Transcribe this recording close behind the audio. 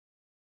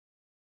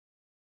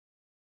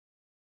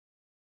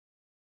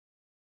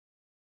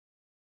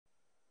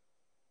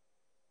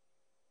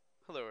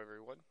Hello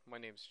everyone, my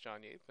name is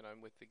John Yape and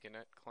I'm with the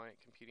Gannett Client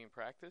Computing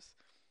Practice.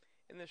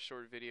 In this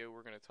short video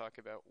we're going to talk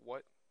about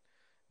what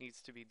needs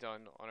to be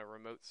done on a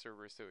remote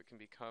server so it can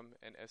become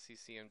an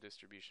SCCM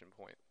distribution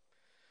point.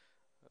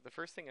 The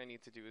first thing I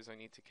need to do is I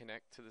need to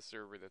connect to the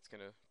server that's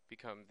going to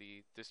become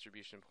the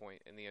distribution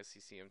point in the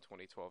SCCM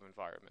 2012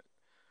 environment.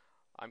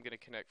 I'm going to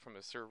connect from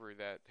a server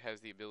that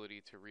has the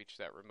ability to reach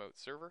that remote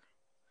server.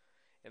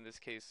 In this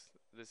case,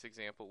 this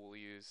example will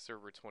use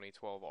server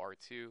 2012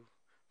 R2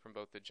 from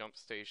both the jump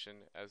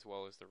station as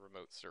well as the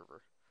remote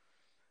server.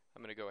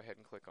 I'm going to go ahead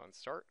and click on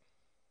Start.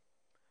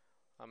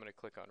 I'm going to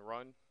click on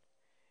Run,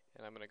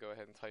 and I'm going to go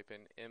ahead and type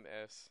in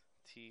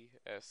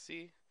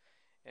MSTSC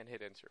and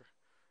hit Enter.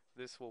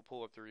 This will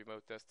pull up the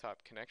remote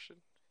desktop connection,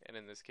 and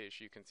in this case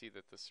you can see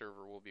that the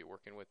server we'll be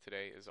working with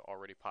today is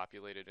already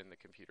populated in the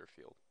computer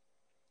field.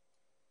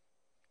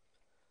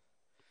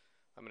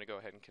 I'm going to go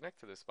ahead and connect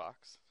to this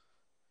box.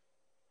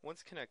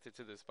 Once connected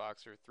to this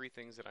box, there are three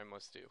things that I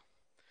must do.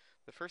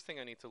 The first thing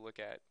I need to look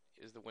at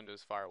is the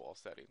Windows firewall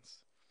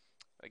settings.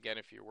 Again,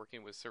 if you're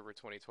working with Server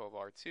 2012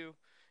 R2,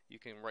 you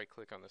can right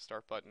click on the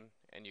Start button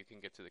and you can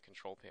get to the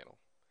control panel.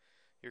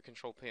 Your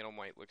control panel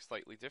might look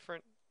slightly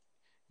different.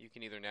 You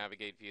can either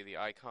navigate via the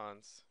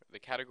icons, the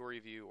category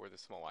view, or the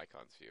small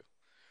icons view.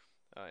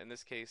 In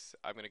this case,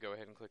 I'm going to go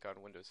ahead and click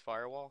on Windows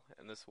Firewall,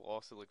 and this will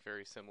also look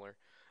very similar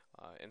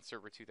in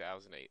Server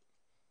 2008.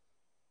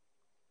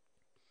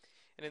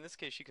 And in this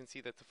case, you can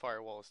see that the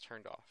firewall is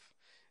turned off.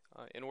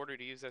 In order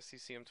to use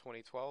SCCM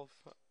 2012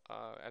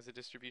 as a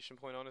distribution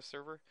point on a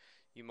server,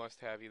 you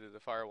must have either the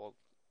firewall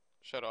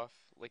shut off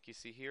like you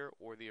see here,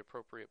 or the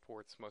appropriate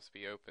ports must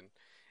be open,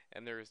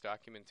 and there is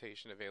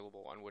documentation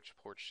available on which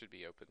ports should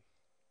be open.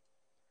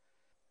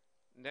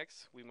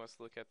 Next, we must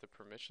look at the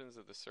permissions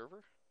of the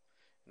server.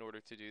 In order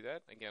to do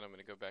that, again, I'm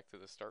going to go back to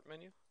the Start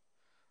menu.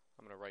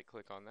 I'm going to right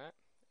click on that,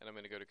 and I'm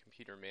going to go to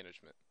Computer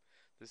Management.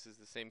 This is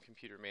the same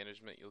computer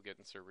management you'll get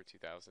in Server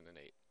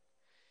 2008.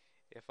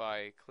 If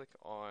I click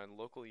on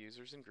Local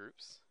Users and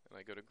Groups, and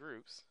I go to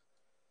Groups,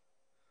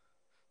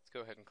 let's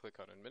go ahead and click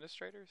on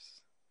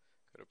Administrators,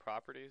 go to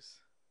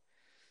Properties,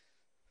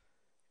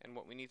 and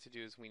what we need to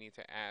do is we need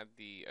to add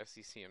the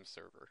SCCM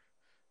server.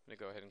 I'm going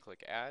to go ahead and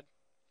click Add.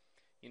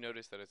 You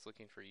notice that it's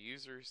looking for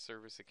users,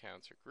 service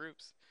accounts, or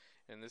groups.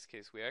 In this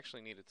case, we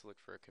actually needed to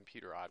look for a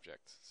computer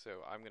object.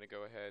 So I'm going to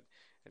go ahead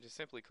and just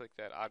simply click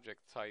that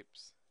object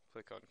types,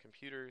 click on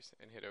Computers,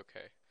 and hit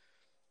OK.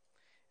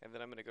 And then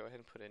I'm going to go ahead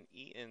and put in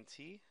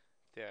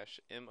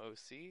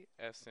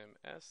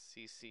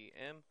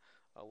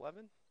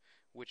ENT-MOC-SMS-CCM11,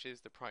 which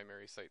is the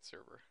primary site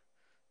server.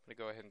 I'm going to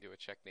go ahead and do a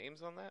check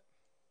names on that,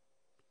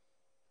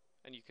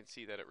 and you can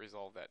see that it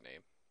resolved that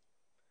name.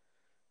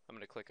 I'm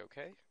going to click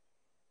OK.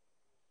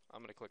 I'm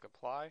going to click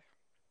Apply,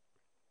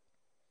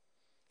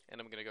 and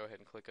I'm going to go ahead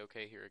and click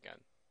OK here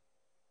again.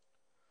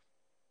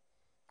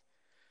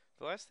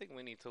 The last thing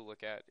we need to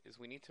look at is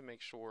we need to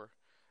make sure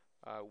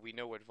we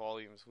know what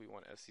volumes we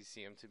want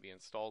SCCM to be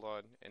installed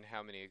on and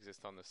how many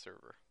exist on the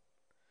server.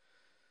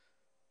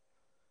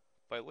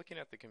 By looking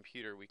at the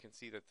computer, we can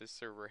see that this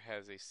server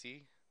has a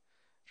C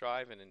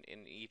drive and an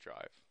E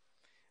drive.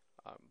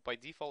 By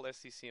default,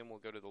 SCCM will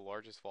go to the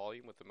largest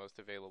volume with the most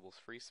available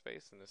free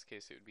space. In this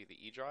case, it would be the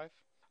E drive.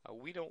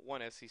 We don't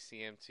want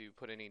SCCM to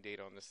put any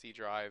data on the C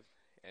drive,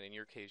 and in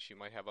your case, you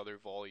might have other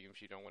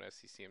volumes you don't want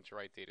SCCM to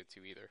write data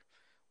to either.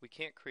 We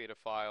can't create a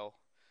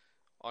file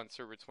on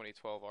Server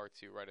 2012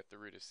 R2 right at the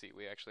root of C.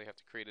 We actually have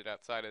to create it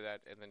outside of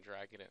that and then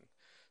drag it in.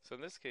 So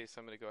in this case,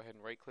 I'm going to go ahead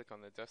and right click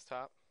on the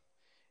desktop,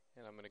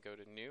 and I'm going to go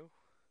to New,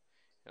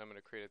 and I'm going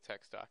to create a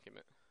text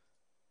document.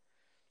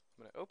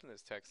 I'm going to open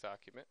this text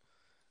document.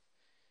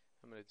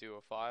 I'm going to do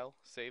a file,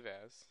 save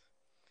as,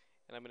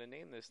 and I'm going to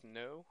name this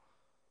no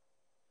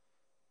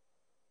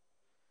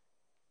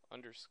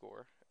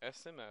underscore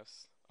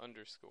SMS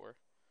underscore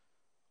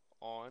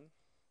on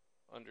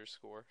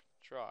underscore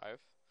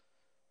drive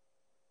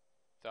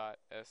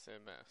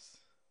 .sms.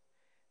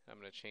 I'm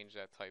going to change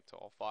that type to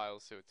all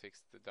files so it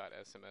takes the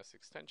 .sms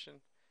extension.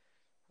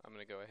 I'm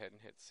going to go ahead and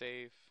hit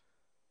save,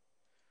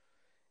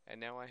 and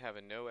now I have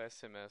a no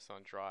SMS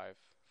on drive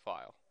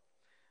file.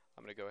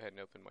 I'm going to go ahead and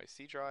open my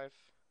C drive.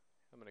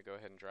 I'm going to go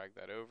ahead and drag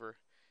that over.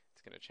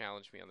 It's going to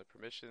challenge me on the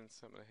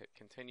permissions. I'm going to hit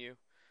continue,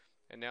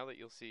 and now that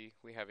you'll see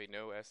we have a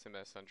no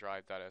SMS on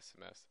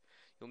drive.sms.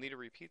 You'll need to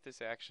repeat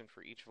this action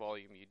for each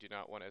volume you do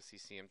not want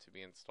SCCM to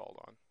be installed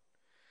on.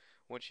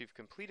 Once you've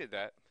completed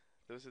that,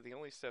 those are the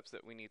only steps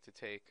that we need to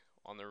take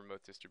on the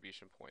remote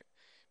distribution point.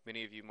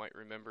 Many of you might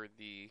remember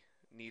the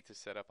need to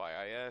set up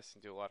IIS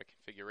and do a lot of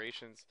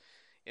configurations.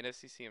 In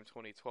SCCM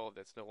 2012,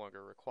 that's no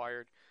longer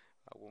required.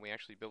 When we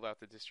actually build out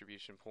the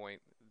distribution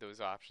point, those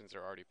options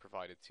are already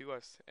provided to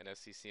us, and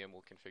SCCM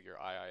will configure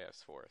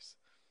IIS for us.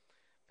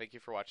 Thank you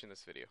for watching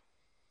this video.